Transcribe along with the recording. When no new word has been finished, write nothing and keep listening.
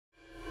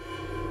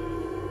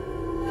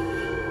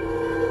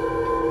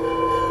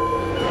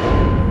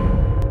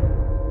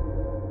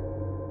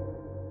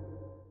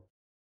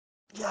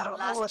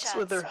pellets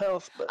with their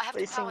health, but I have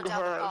they to power seem to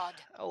down the have pod.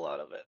 a lot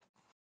of it.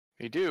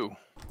 They do.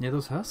 Yeah,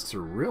 those husks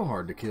are real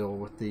hard to kill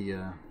with the,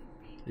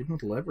 even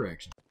with the lever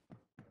action.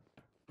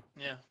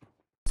 Yeah.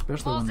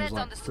 Especially when there's Zeds on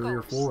like the 3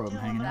 or scopes. 4 of them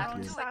Still hanging on out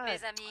the together.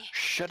 outside.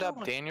 Shut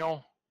up,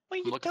 Daniel. What are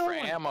I'm you looking for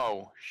doing?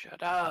 ammo.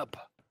 Shut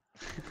up.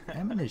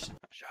 Ammunition.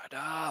 Shut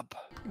up.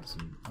 Got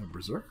some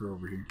berserker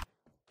over here.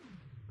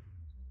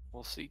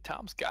 We'll see.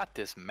 Tom's got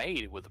this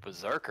made with a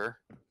berserker.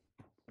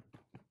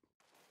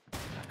 Now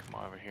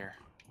come over here.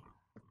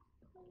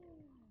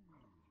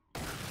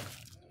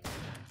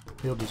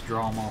 He'll just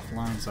draw them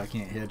offline so I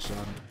can't headshot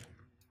him.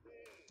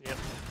 Yep.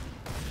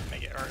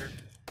 Make it harder.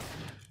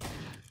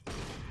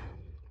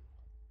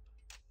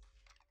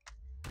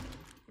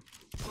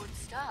 Good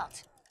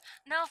start.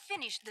 Now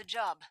finish the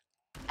job.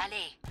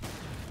 Allez.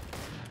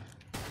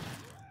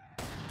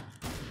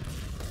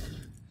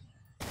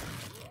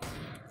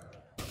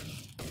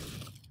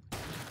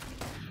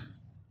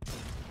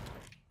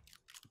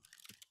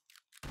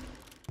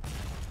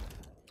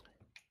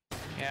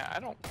 Yeah, I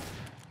don't...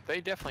 They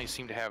definitely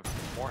seem to have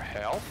more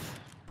health.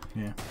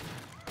 Yeah.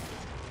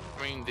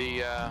 I mean,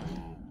 the,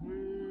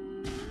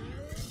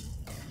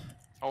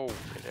 Oh, okay,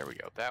 there we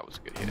go. That was a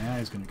good hit. Now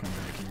he's gonna come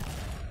back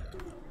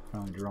here.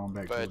 Finally drawn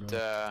back But, toward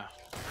us.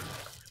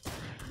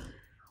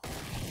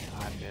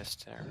 I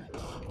missed there.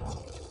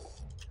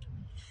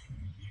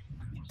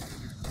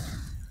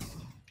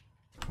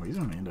 Well, he's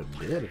gonna end up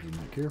dead if he's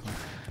not careful.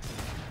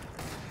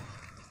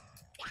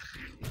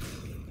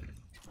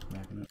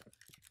 Backing up.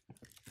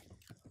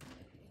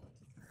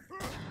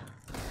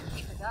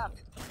 Keep it up.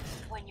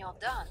 When you're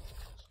done,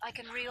 I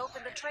can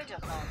reopen the trader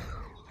pod.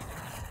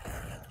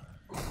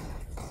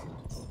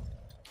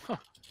 Huh.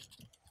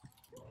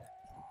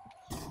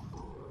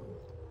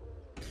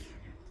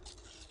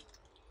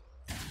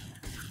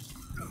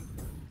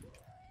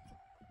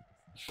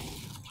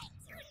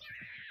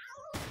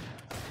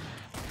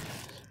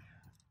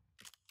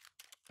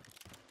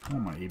 I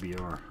want my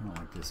EBR. I don't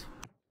like this.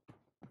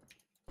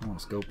 I want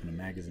a scope and a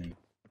magazine.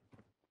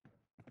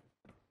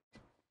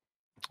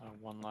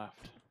 One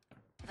left.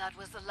 That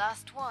was the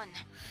last one.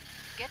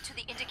 Get to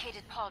the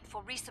indicated pod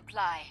for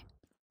resupply.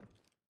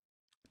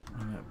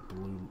 Oh, that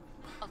blue.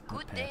 A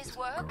good path day's is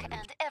work garbage.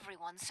 and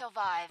everyone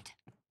survived.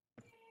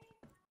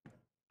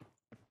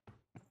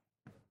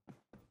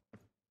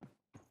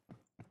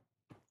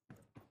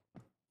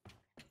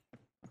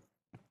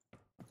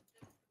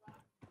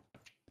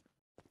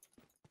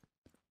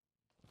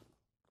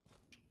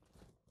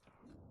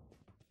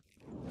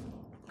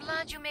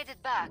 Glad you made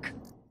it back.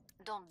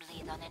 Don't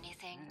bleed on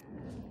anything.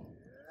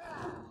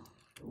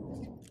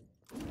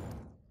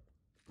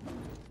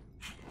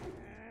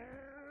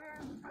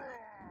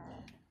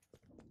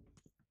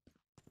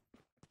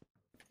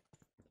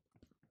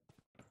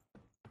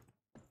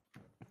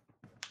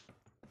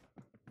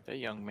 That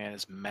young man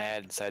is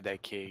mad inside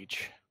that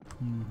cage.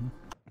 Mm-hmm.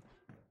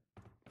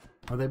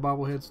 Are they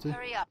bobbleheads too?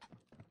 Hurry up.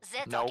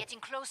 Zeds No. are getting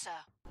closer.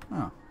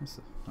 Oh, that's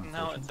No,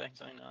 unfortunate. it's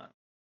actually not.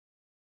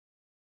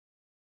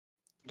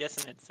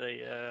 Guessing it's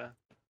a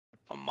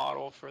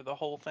model for the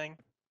whole thing.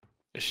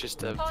 It's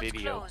just a Pod's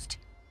video. closed.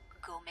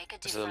 Go make a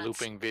It's difference. a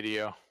looping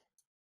video.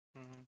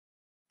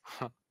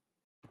 Mm-hmm.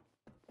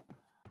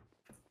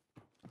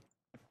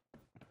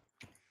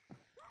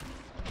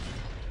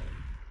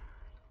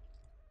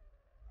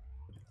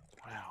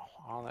 Wow,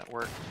 all that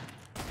work.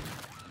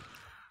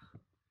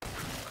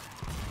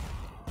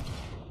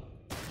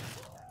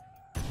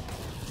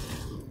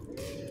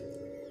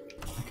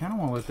 I kind of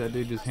want to let that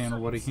dude just handle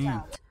what he can.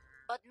 Stout,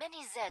 but many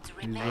Zeds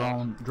He's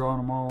remain. drawing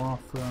them all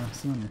off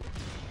center.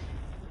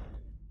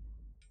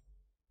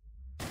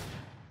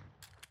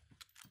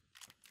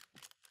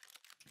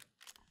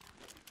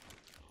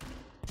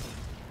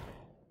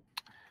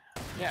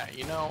 Yeah,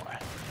 you know,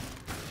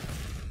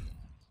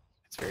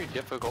 it's very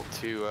difficult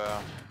to,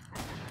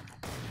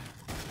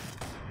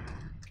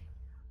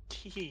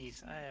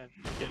 Jeez, I have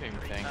Get hit 3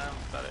 anything. times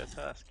by this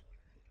husk.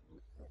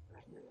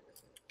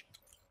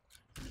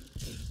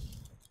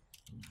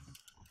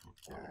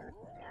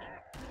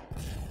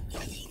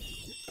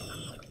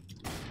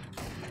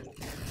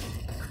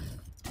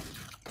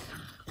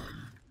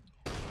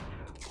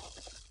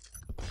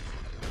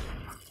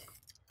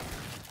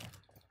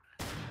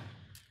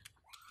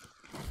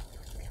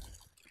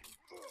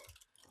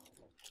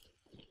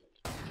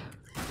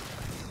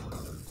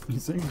 He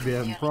seems to be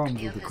having Nearly problems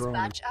clear with the his crawler.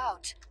 batch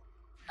out.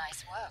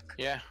 Nice work.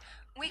 yeah,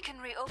 We can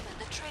reopen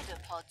the trader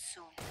pod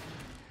soon.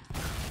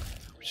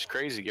 which is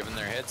crazy given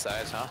their head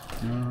size, huh?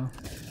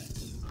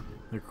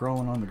 They're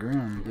crawling on the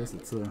ground. I guess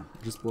it's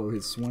just below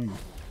his swing.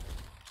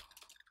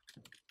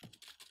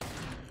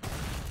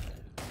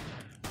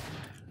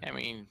 I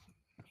mean,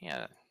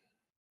 yeah,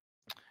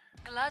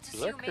 Glad to see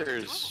you made it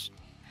Zucker's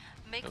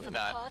through. Make really for the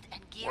not pod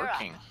and gear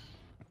working. up.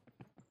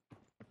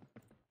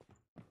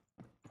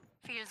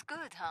 Feels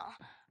good, huh?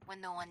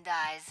 When no one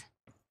dies.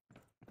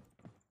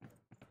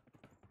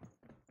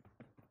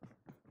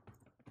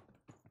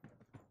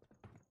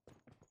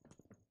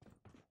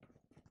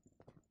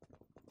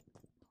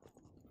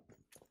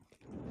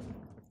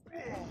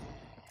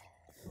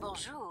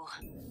 Bonjour.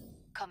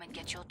 Come and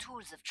get your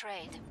tools of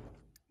trade.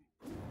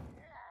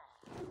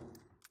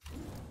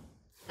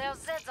 There's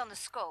Zeds on the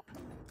scope.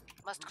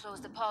 Must close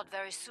the pod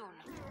very soon.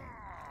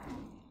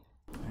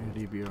 And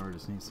DBR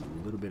just needs a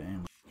little bit of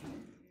ammo.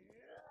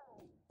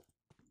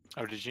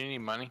 Oh, did you need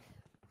money?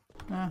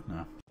 Nah,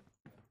 no.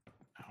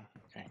 Oh,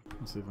 okay.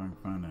 Let's see if I can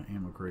find an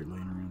ammo crate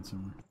laying around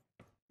somewhere.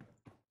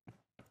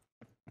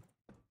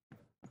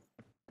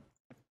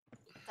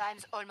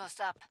 Time's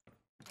almost up.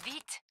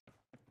 Vite!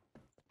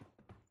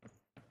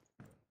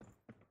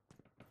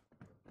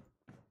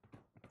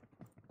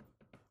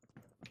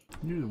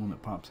 You're the one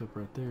that pops up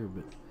right there,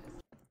 but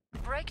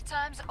Break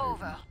time's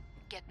over.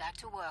 Get back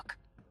to work.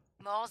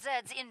 More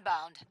Zeds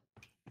inbound.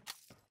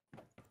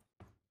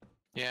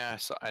 Yeah,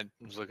 so I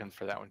was looking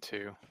for that one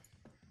too.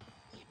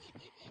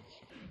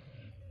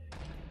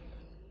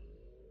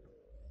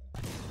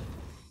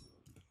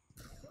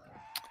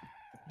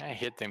 I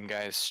hit them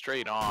guys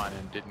straight on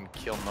and didn't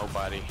kill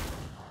nobody.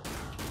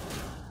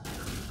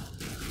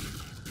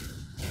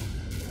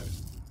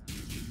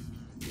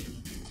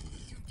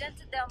 You've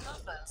dented their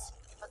numbers,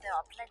 but there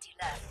are plenty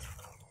left.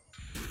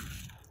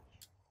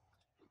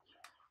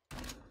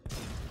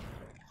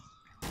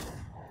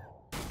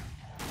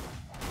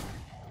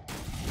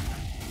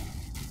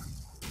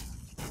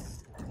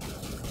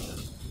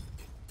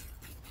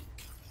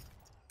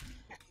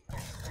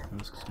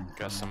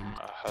 Got some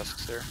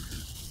husks there.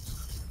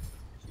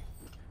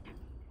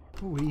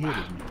 oh, he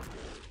hit me.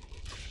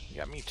 You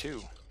got me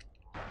too.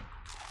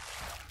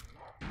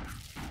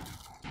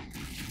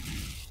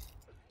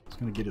 It's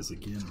gonna get us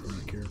again.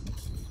 Be careful.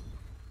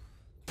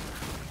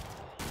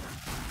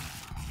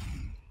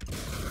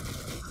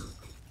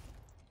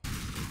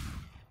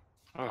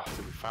 Oh,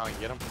 did we finally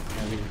get him?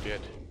 Yeah, I think we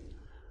did.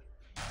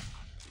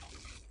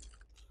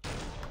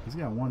 He's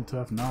got one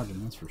tough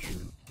noggin, that's for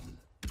sure.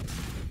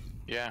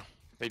 Yeah,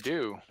 they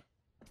do.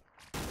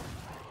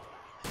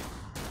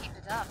 Keep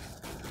it up.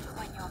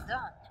 When you're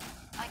done,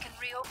 I can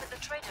reopen the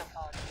trader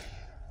pod.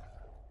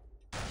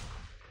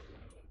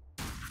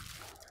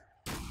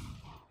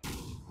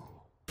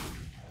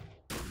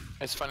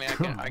 It's funny.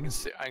 I can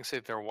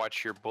sit there and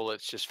watch your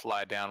bullets just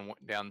fly down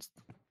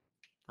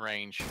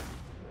range.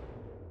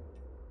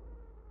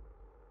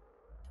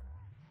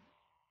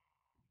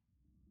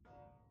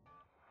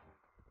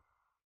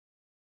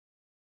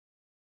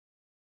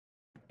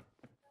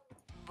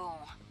 Boom.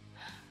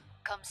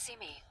 Come see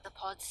me. The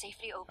pod's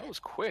safely open. That was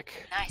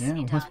quick. Nicely Yeah,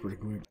 it was done. pretty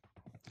quick.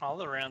 All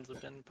the rounds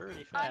have been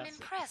pretty I'm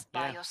fast. impressed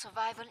by Yeah. your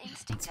survival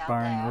instinct out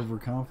Inspiring there.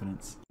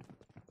 overconfidence.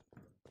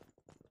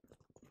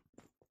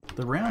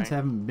 The rounds Right.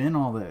 haven't been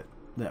all that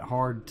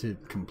hard to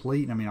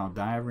complete. I mean, I'll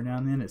die every now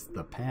and then. It's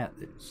the pat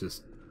that's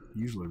just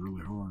usually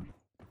really hard.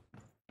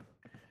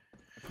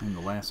 In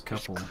the last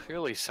There's couple.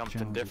 clearly something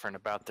challenges. different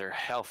about their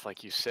health,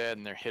 like you said,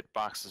 and their hit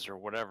boxes or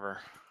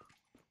whatever.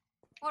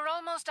 We're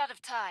almost out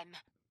of time.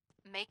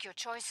 Make your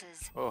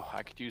choices. Oh,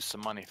 I could use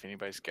some money if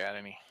anybody's got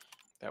any.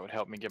 That would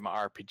help me get my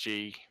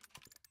RPG.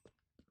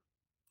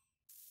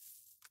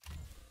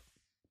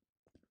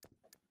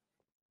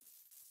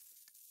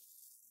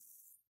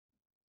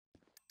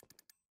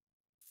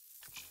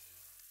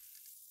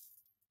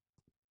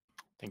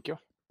 Thank you.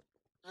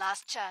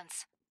 Last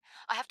chance.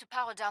 I have to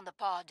power down the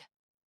pod.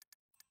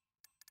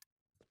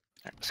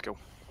 Alright, let's go.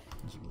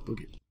 Just book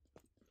it.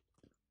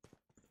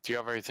 Do you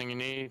have everything you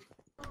need?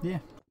 Yeah.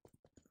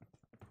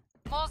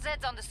 More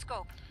Zeds on the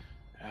scope.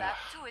 Back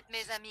to it,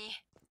 mes amis.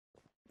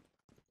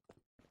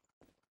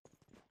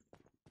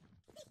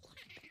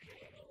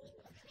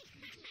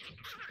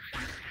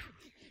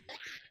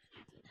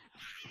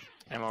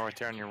 Ammo right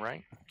there on your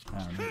right. I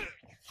don't know.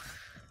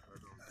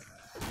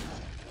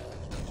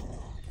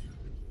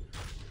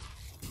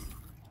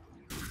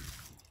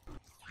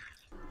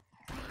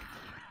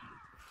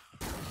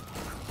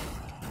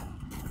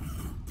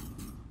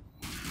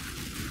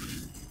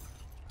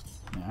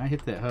 Yeah, I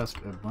hit that husk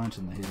a bunch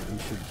in the head. He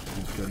should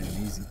be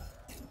cutting easy.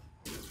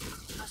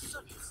 A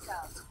solid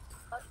start,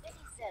 but many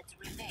Zeds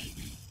remain.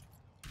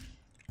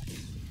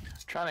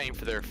 Trying to aim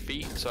for their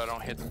feet so I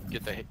don't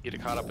get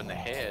it caught up in the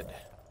head.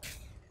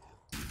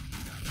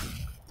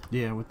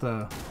 Yeah, with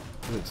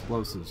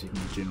explosives, you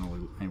can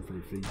generally aim for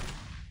their feet.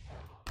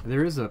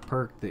 There is a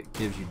perk that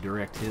gives you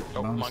direct hit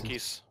Oh, bonuses.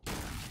 monkeys.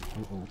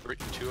 Uh-oh.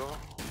 Two of them.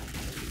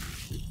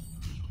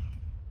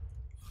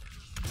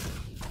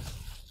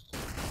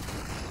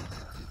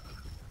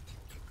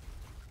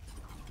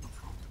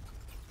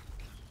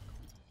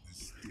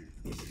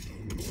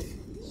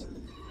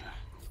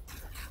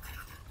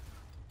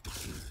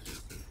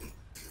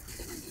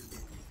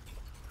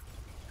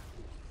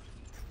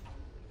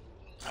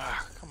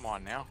 Ah, come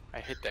on now. I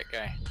hit that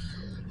guy.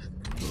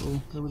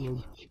 Oh,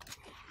 reload.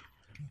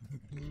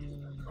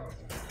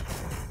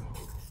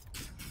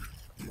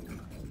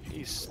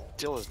 He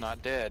still is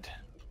not dead.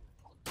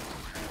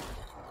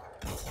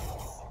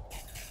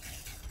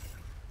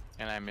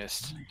 And I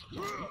missed.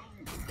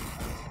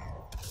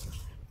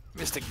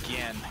 Missed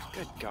again.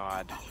 Good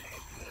God.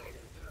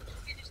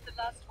 Finish the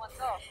last ones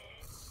off,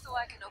 so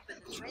I can open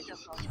the trader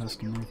pod.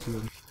 Husky knife to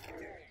it.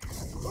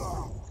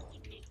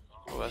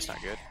 Oh, that's not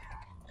good.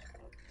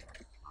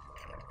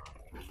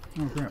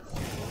 Oh crap.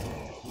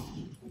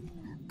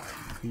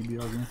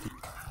 PBR's empty.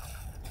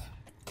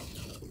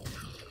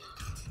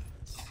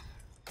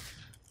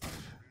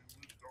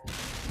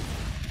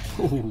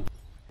 Oh,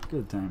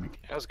 good timing.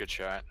 That was a good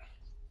shot.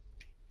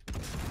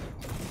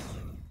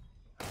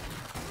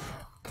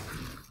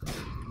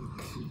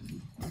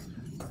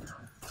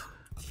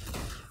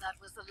 That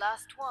was the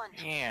last one.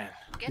 Man,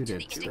 Get Dude, to that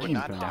the chicken sticky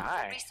not pod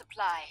die. for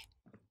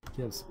resupply.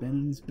 Kept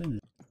spinning and spinning.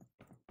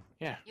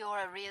 yeah. You're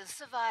a real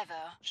survivor.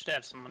 Should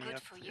have some money Good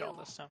up for for all you.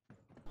 this stuff.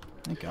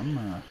 I think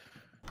I'm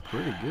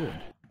pretty good.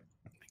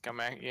 I think I'm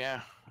at,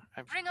 yeah.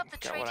 I've Bring up the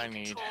got what I trading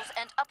need. controls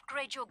and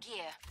upgrade your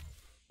gear.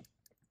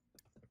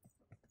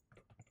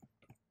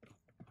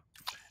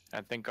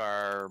 I think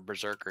our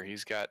berserker,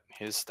 he's got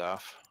his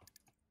stuff.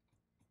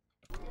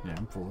 Yeah,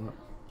 I'm full up.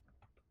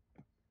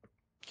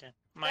 Okay.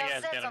 My There's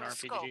guy's Zeds got an on the RPG,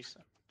 scope. so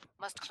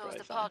Must That's close probably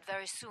the fine. pod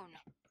very soon.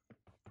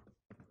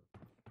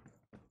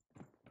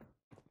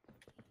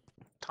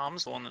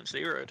 Tom's the one that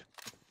zeroed.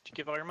 Did you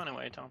give all your money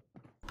away, Tom?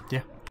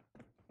 Yeah.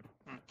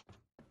 Hmm.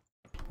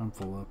 I'm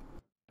full up.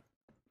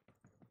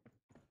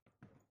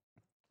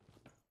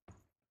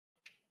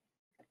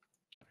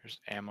 There's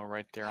ammo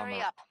right there Hurry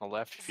on up. the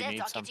left if you Zeds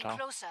need are some, getting Tom.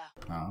 closer.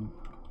 I'm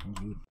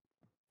good.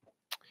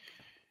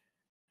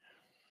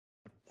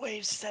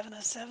 Wave 7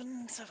 of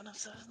 7, 7 of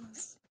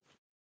 7s.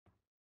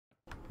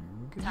 Here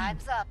we go.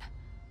 Time's up.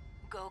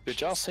 Go. Did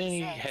kill y'all some see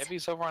any Zeds.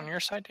 heavies over on your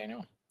side,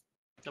 Daniel?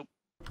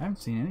 I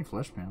haven't seen any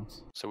flesh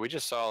pounds. So we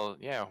just saw,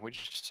 yeah, we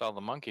just saw the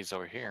monkeys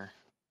over here.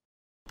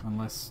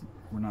 Unless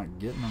we're not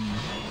getting them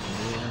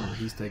there, or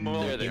he's taking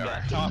Well, There they you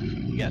are.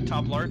 got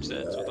top large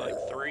sets with like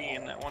 3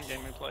 in that one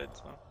game we played,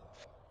 so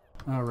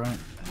All right.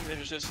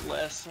 there's just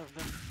less of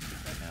them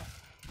right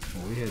now.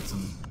 Well, we had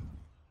some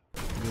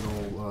good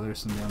old. Oh, there's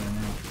some down there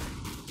now.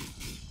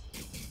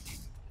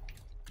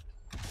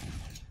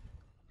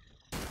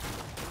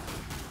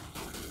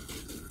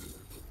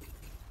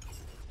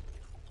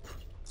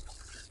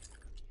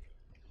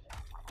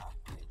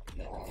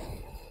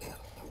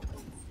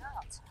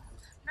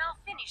 Now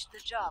finish the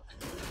job.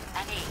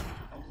 Annie.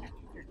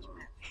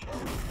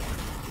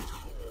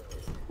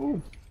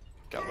 Ooh.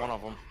 Got one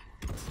of them.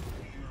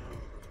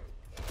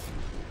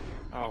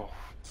 Oh.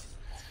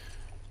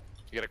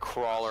 You got a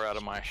crawler out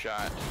of my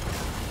shot.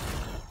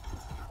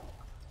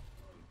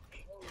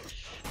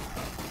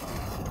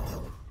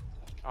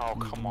 Oh,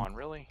 come on,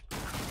 really?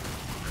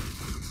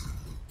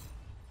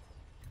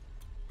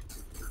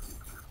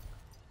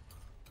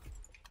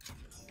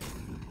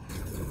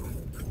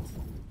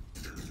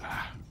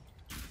 Ah.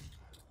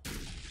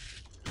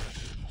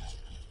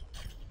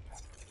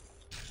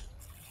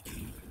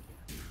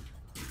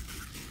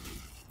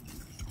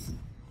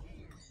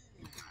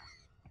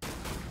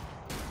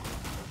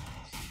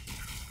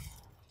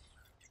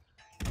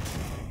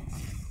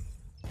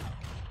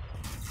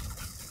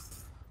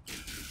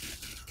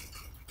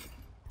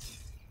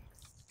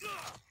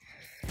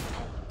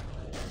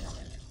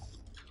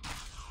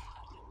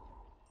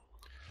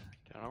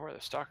 Don't know where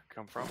the stock could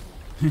come from.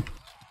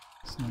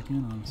 Snuck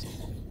in on us.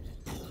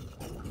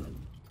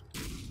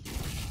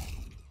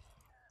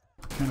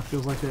 Kind of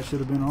feels like that should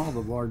have been all the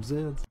large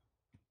Zeds.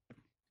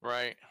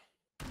 Right.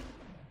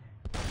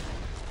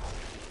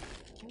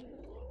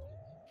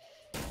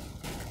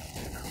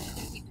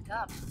 Keep it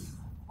up.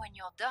 When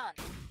you're done,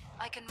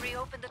 I can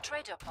reopen the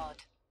trader pod.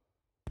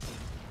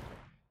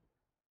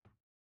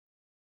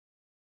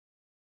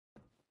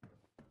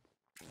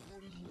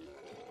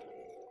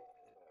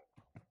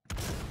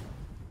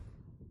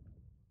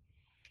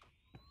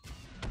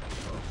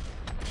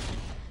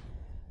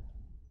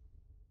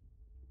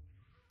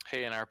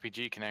 Hey, an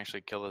RPG can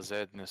actually kill a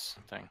Zed in this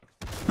thing.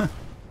 I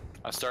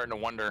was starting to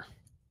wonder.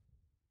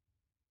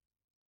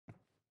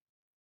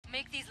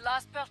 Make these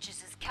last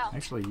purchases count.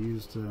 Actually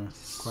used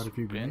quite a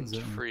few grenades.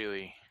 Bend Didn't we?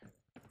 freely.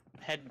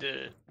 Had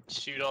to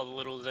shoot all the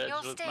little Zeds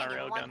You're with staying my in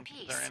railgun one because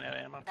piece. they ran out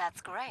of ammo.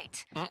 That's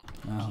great. Oh,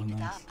 Keep it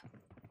nice. up.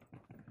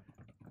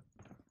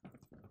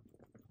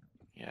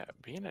 Yeah,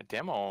 being a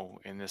demo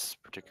in this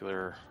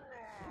particular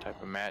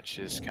type of match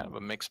is kind of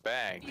a mixed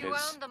bag You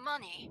because earned the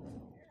money.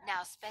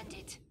 Now spend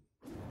it.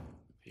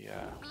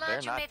 Glad they're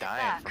you not made it dying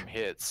back. from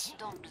hits.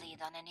 Don't bleed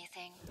on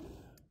anything.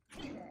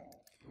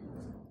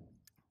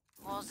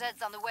 More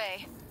Zeds on the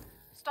way.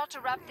 Start to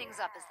wrap things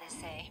up, as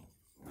they say.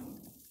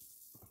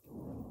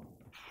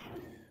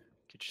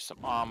 Get you some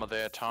armor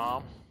there,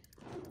 Tom.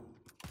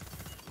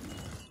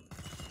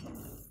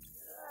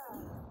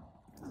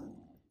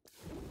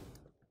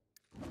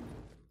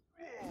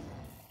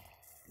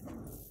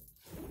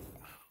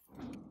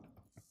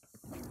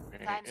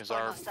 Okay, Time's Is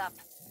our almost up.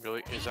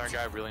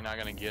 guy really not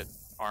gonna get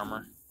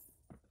armor?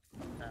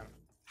 Um,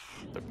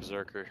 The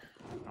berserker.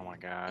 Oh my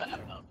god. I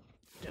don't know.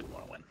 Didn't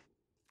want to win.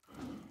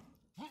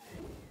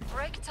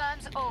 Break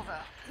time's over.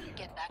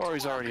 Get back Oh, to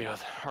he's work.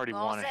 already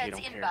More won it. He Zeds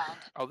don't care. inbound.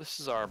 Oh, this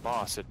is our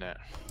boss, isn't it?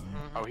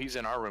 Oh, he's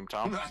in our room,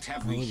 Tom. What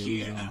have we Oh, yeah,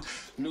 here? yeah.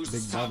 No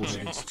Big bubble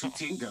subjects to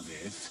tinker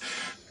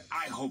with.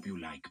 I hope you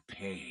like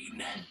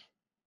pain.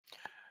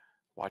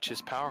 Watch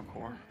his power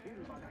core.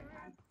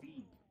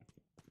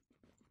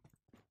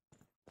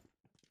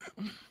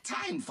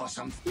 Time for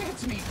some.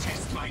 Let me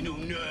test my new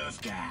nerve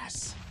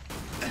gas.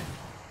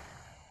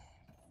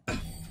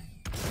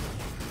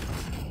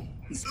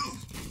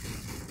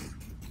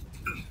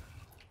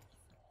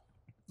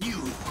 You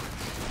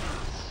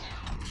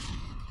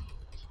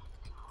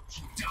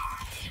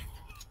die.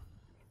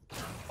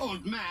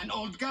 Old man,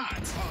 old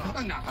gods.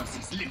 Enough of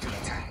these little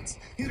attacks.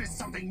 Here is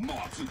something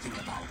more to think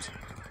about.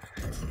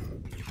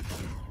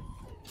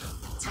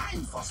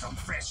 Time for some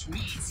fresh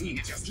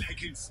meat. Just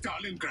like in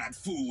Stalingrad,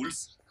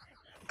 fools.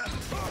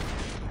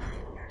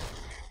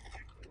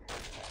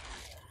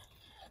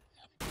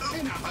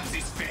 Enough of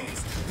this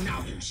phase.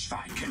 Now you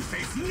Schwein can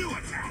face new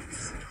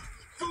attacks.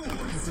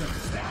 Fools!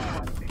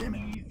 That's the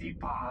easy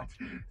part.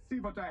 See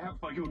what I have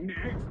for you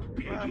next,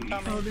 piggy.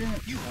 Oh, damn.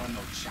 You are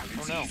no challenge.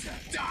 Oh, no. Either.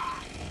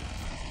 Die!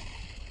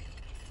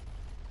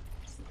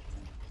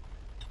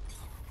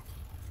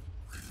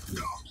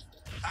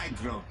 I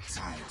grow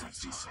tired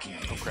of this game.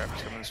 Oh crap,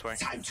 he's coming this way.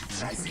 Time to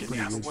try Get the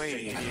out of the way,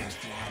 idiot.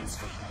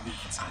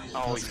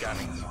 Oh, he's got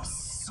me.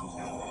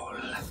 Soul.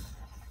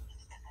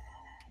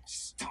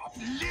 Stop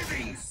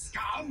living,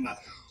 scum!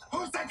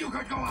 Who said you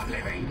could go on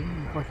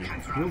living? Fucking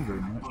Can't killed run her,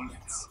 from man.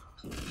 bullets.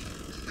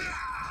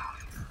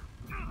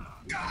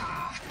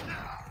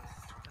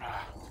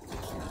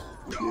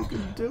 You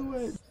can do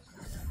it.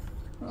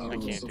 Oh, I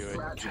can't do it.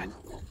 God,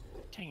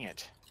 dang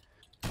it.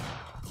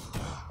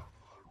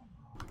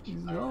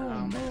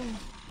 no,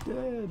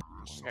 dead.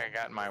 I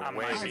got in my I'm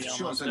way. might be I've almost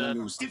chosen a dead.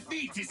 new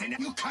defeat is in.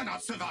 You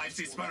cannot survive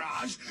this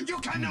barrage. You A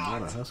lot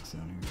cannot. of husks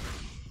down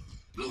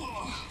here.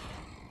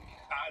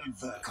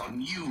 I'll work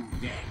on you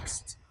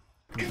next.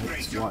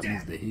 Embrace your SWAT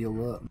needs death. to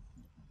heal up.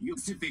 You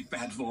big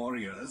bad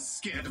warriors,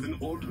 scared of an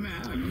old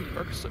man.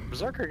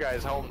 Berserker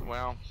guy's holding.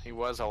 Well, he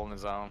was holding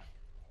his own.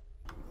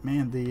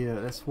 Man,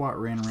 that SWAT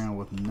ran around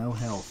with no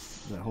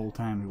health that whole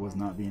time he was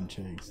not being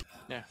chased.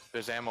 Yeah,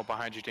 there's ammo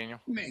behind you, Daniel.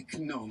 Make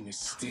no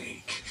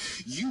mistake,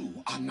 you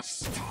are not.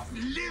 Stop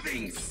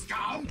living,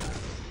 scum!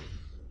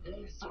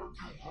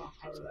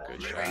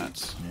 Good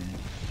shots.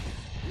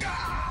 Yeah.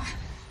 Ah!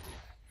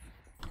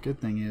 Good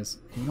thing is,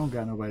 he don't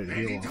got nobody to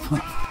Ready heal to off.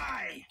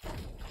 die!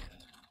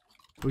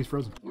 Oh, he's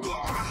frozen.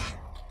 Ah!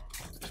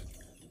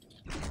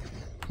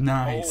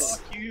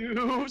 Nice. Oh,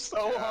 you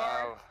so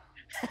hard.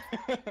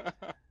 Oh,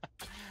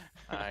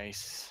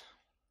 nice.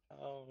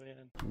 Oh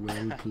man.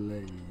 Well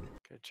played.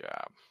 Good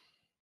job.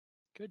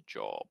 Good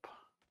job.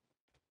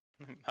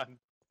 My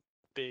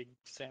big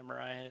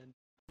samurai head.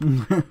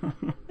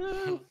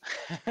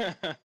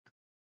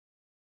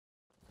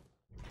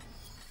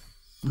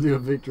 Do a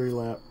victory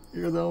lap.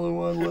 You're the only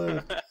one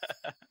left.